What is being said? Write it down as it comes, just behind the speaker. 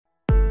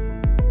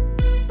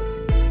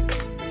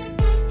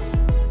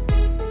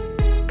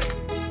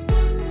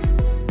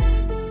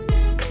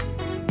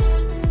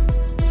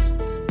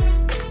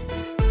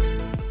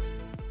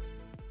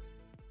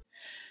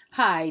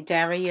Hi,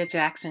 Daria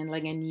Jackson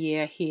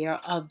Ligonier here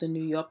of the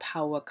New York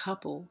Power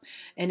Couple.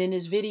 And in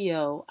this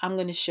video, I'm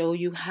going to show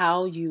you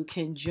how you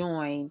can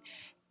join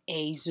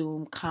a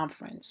Zoom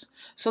conference.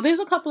 So there's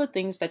a couple of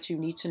things that you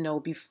need to know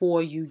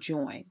before you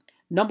join.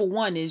 Number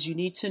one is you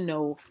need to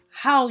know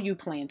how you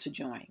plan to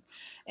join.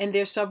 And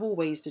there's several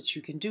ways that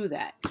you can do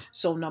that.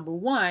 So number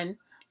one,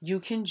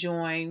 you can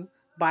join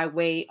by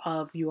way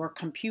of your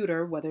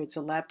computer, whether it's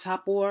a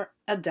laptop or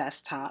a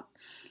desktop,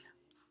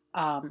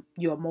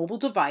 your mobile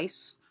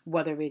device,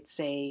 whether it's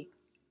a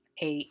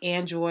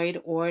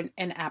Android or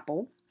an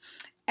Apple,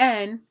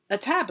 and a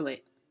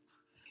tablet.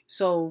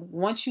 So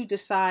once you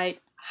decide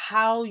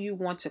how you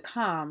want to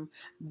come,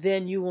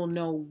 then you will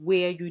know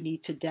where you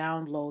need to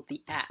download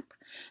the app.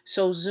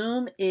 So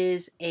Zoom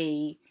is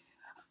a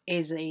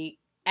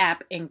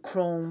app in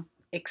Chrome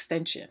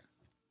extension.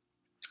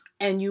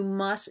 And you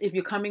must, if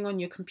you're coming on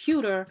your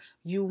computer,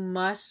 you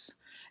must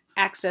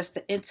access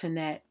the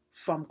internet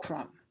from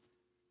Chrome.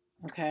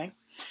 Okay?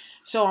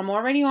 So I'm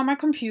already on my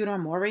computer,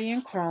 I'm already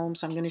in Chrome,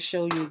 so I'm going to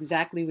show you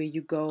exactly where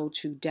you go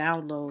to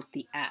download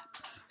the app.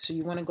 So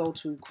you want to go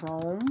to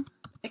Chrome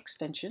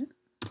extension.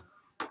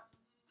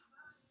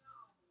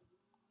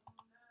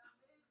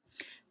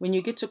 When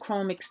you get to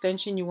Chrome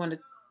extension, you want to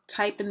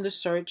type in the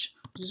search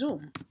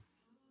Zoom.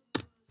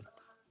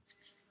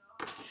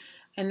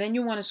 And then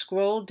you want to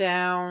scroll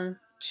down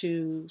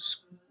to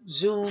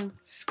Zoom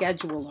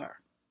Scheduler.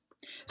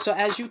 So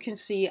as you can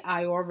see,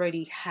 I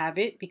already have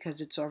it because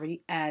it's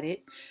already added.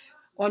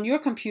 On your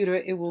computer,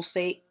 it will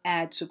say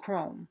Add to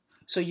Chrome.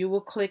 So you will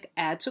click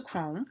Add to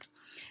Chrome,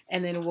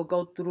 and then it will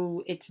go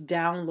through its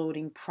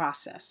downloading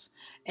process.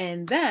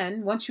 And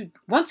then once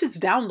it's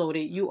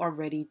downloaded, you are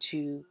ready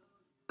to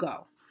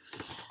go.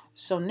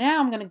 So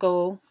now I'm going to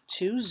go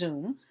to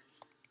Zoom.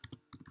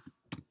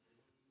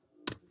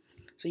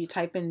 So you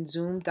type in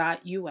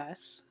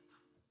zoom.us,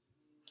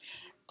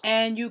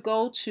 and you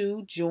go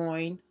to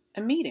Join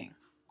a Meeting.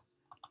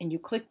 And you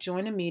click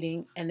Join a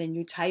Meeting, and then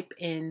you type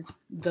in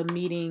the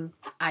meeting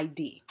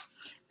ID.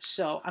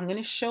 So I'm going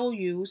to show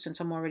you,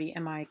 since I'm already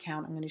in my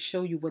account, I'm going to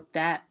show you what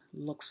that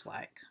looks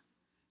like.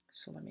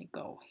 So let me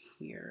go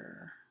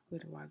here. Where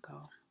do I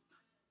go?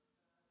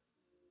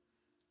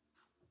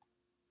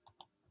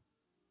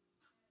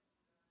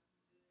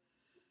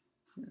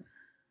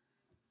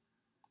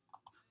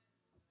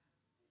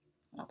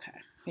 Okay,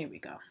 here we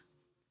go.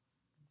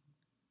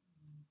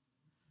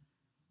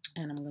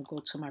 And I'm going to go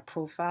to my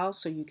profile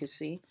so you can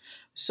see.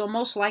 So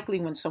most likely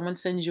when someone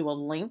sends you a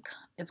link,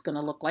 it's going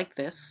to look like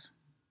this.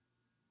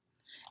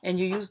 And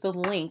you use the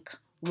link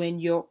when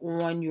you're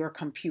on your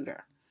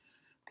computer.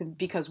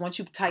 Because once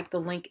you type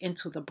the link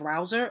into the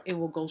browser, it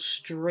will go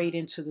straight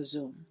into the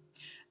Zoom.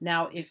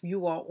 Now, if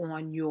you are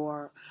on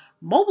your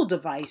mobile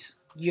device,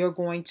 you're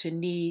going to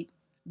need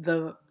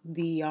the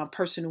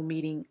personal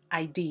meeting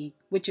ID,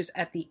 which is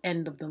at the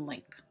end of the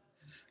link.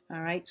 All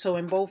right. So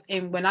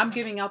when I'm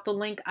giving out the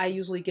link, I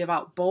usually give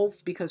out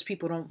both because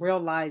people don't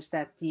realize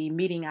that the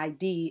meeting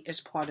ID is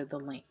part of the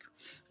link.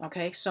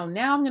 Okay. So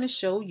now I'm going to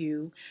show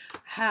you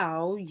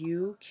how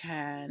you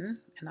can,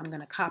 and I'm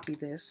going to copy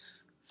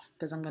this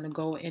because I'm going to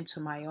go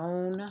into my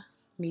own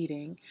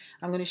meeting.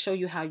 I'm going to show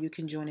you how you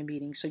can join a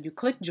meeting. So you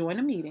click Join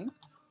a Meeting,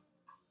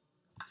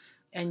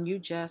 and you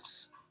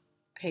just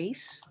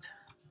paste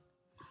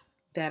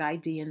that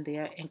ID in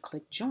there and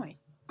click Join.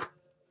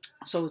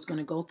 So it's going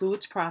to go through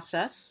its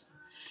process.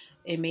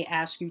 It may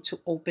ask you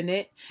to open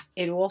it.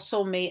 It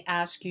also may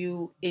ask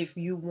you if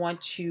you want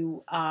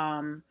to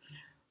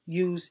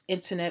use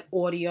internet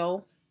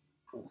audio.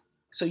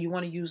 So you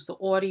want to use the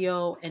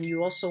audio, and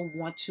you also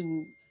want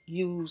to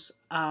use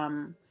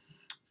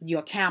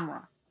your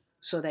camera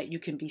so that you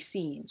can be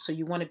seen. So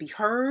you want to be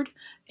heard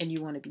and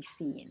you want to be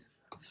seen.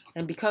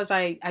 And because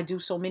I do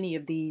so many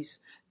of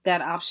these,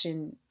 that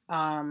option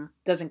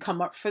doesn't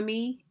come up for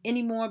me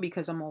anymore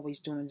because I'm always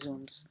doing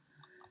Zooms.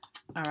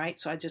 All right,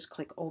 so I just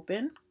click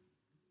Open.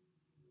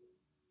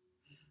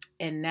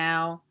 And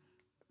now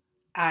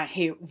I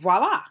hear,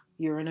 voila,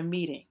 you're in a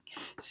meeting.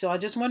 So I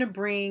just want to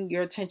bring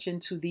your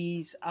attention to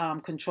these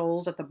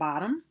controls at the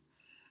bottom.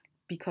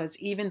 Because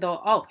even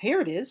though, oh,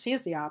 here it is,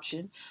 here's the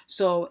option.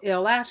 So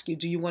it'll ask you,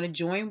 do you want to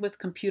join with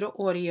computer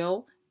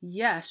audio?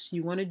 Yes,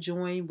 you want to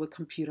join with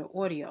computer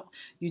audio.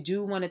 You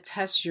do want to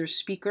test your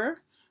speaker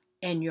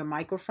and your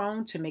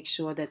microphone to make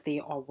sure that they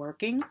are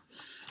working.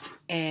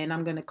 And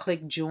I'm going to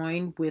click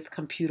Join with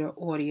computer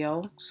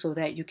audio so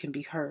that you can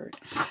be heard.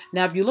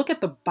 Now, if you look at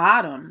the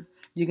bottom,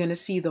 you're going to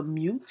see the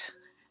mute.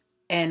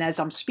 And as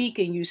I'm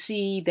speaking, you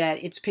see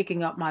that it's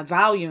picking up my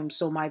volume.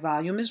 So my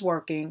volume is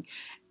working.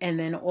 And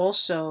then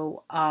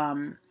also,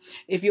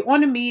 if you're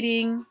on a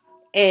meeting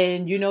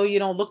and you know you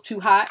don't look too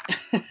hot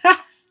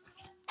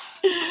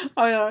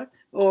or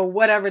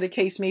whatever the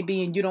case may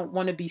be, and you don't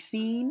want to be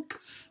seen,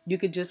 you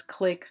could just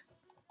click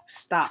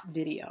Stop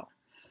Video.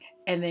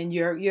 And then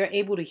you're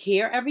able to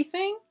hear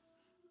everything,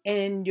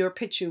 and your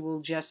picture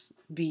will just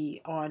be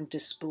on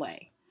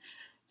display.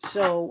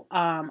 So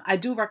I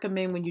do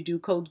recommend when you do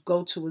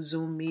go to a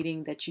Zoom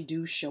meeting that you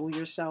do show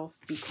yourself,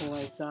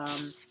 because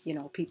you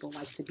know, people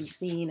like to be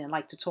seen and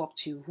like to talk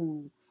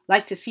to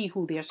like to see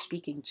who they're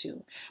speaking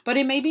to. But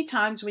it may be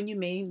times when you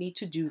may need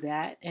to do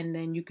that, and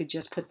then you could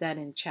just put that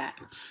in chat.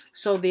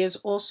 So there's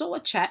also a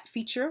chat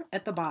feature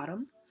at the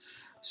bottom,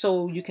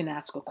 so you can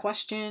ask a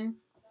question.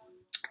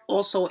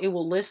 Also, it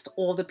will list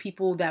all the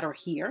people that are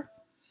here,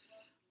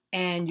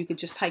 and you could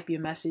just type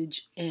your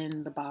message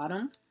in the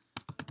bottom,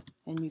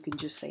 and you can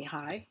just say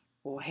hi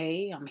or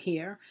hey, I'm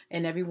here,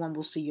 and everyone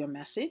will see your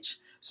message.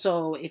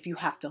 So if you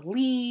have to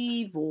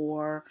leave,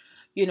 or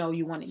you know,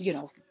 you want to, you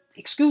know,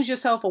 excuse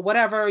yourself or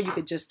whatever, you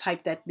could just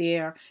type that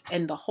there,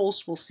 and the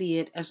host will see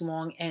it,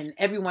 and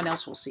everyone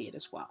else will see it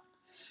as well.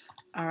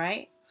 All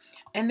right.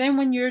 And then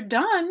when you're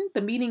done,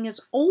 the meeting is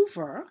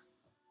over.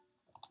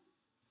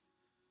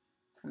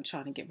 I'm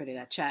trying to get rid of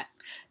that chat.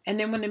 And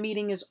then when the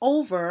meeting is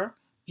over,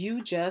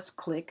 you just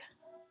click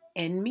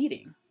end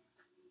meeting,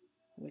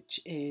 which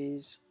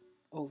is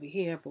over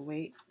here. But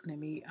wait, let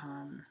me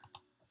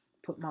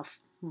put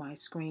my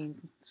screen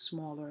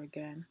smaller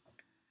again.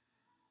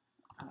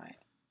 All right,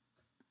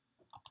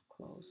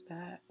 close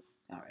that.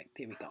 All right,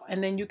 there we go.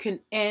 And then you can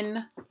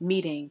end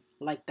meeting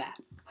like that.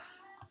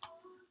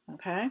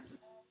 Okay.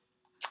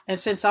 And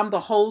since I'm the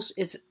host,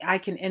 I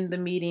can end the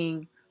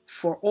meeting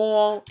for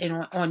all.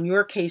 And on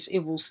your case, it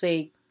will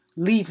say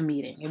leave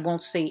meeting. It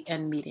won't say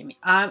end meeting.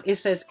 It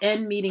says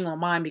end meeting on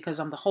mine because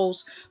I'm the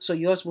host. So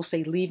yours will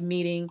say leave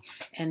meeting,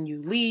 and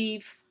you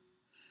leave,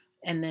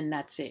 and then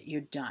that's it.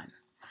 You're done.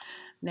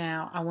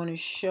 Now I want to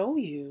show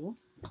you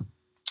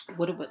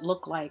what it would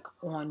look like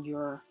on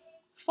your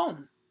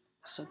phone.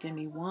 So give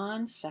me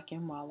 1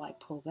 second while I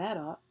pull that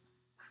up.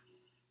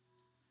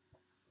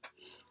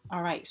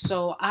 All right,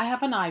 so I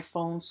have an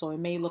iPhone, so it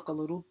may look a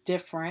little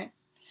different.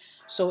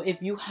 So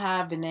if you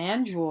have an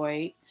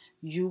Android,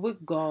 you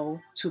would go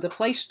to the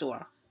Play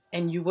Store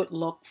and you would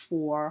look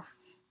for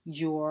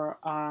your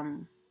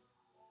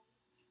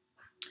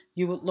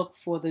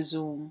the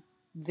Zoom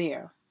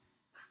there.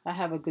 I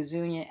have a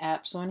gazillion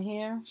apps on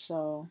here,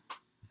 so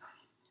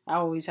I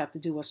always have to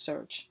do a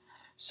search.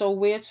 So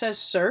where it says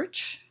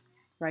search,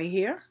 right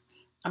here,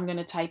 I'm going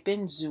to type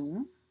in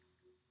Zoom.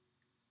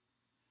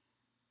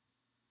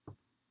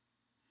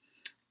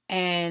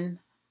 And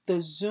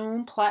the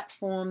Zoom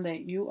platform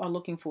that you are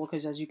looking for,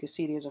 because as you can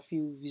see, there's a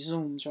few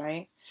Zooms,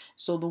 right?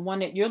 So the one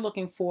that you're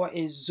looking for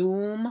is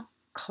Zoom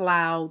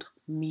Cloud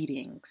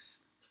Meetings.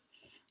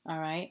 All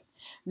right.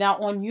 Now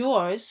on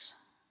yours,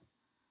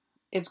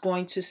 it's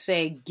going to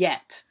say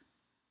get,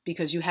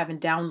 because you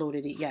haven't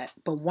downloaded it yet.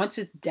 But once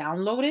it's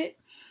downloaded,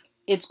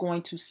 it's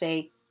going to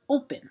say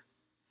open.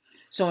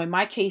 So in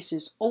my case,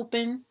 it's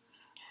open.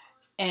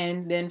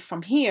 And then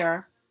from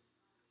here,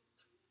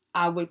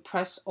 I would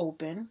press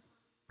open.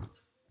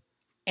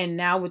 And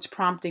now it's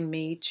prompting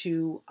me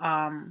to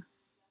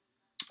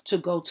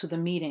go to the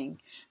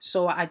meeting.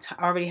 So I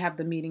already have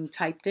the meeting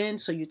typed in.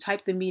 So you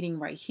type the meeting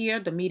right here,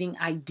 the meeting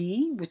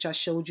ID, which I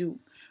showed you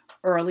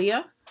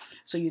earlier.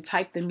 So you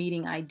type the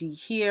meeting ID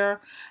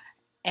here.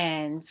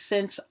 And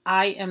since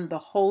I am the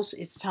host,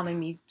 it's telling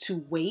me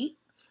to wait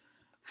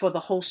for the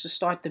host to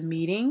start the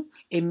meeting.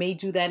 It may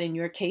do that in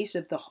your case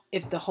if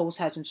the host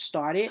hasn't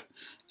started.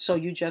 So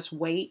you just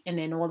wait, and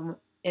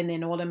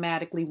then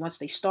automatically once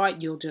they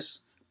start, you'll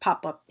just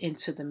pop up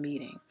into the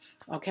meeting.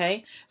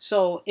 Okay,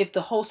 so if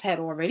the host had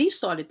already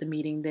started the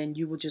meeting, then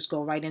you would just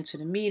go right into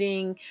the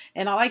meeting.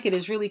 And I like it.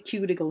 It's really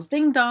cute. It goes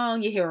ding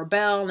dong, you hear a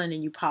bell, and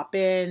then you pop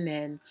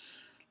in,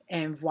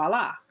 and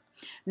voila.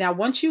 Now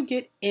once you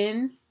get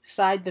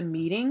inside the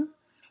meeting,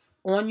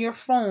 on your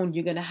phone,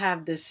 you're going to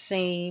have the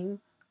same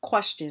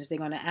questions. They're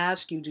going to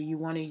ask you, do you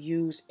want to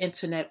use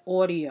internet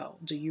audio?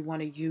 Do you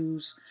want to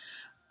use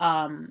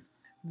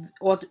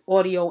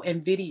audio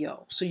and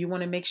video? So you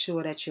want to make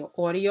sure that your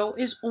audio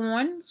is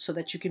on so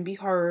that you can be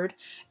heard,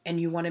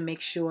 and you want to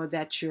make sure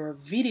that your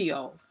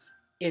video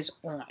is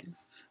on.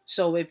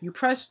 So if you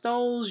press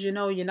those, you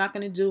know, you're not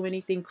going to do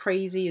anything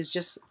crazy. It's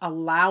just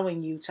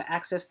allowing you to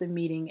access the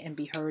meeting and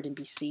be heard and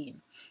be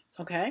seen.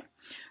 Okay,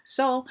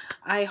 so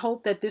I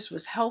hope that this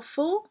was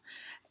helpful,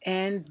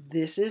 and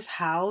this is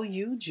how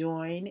you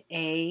join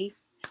a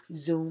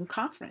Zoom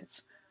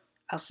conference.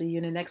 I'll see you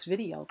in the next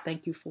video.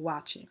 Thank you for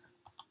watching.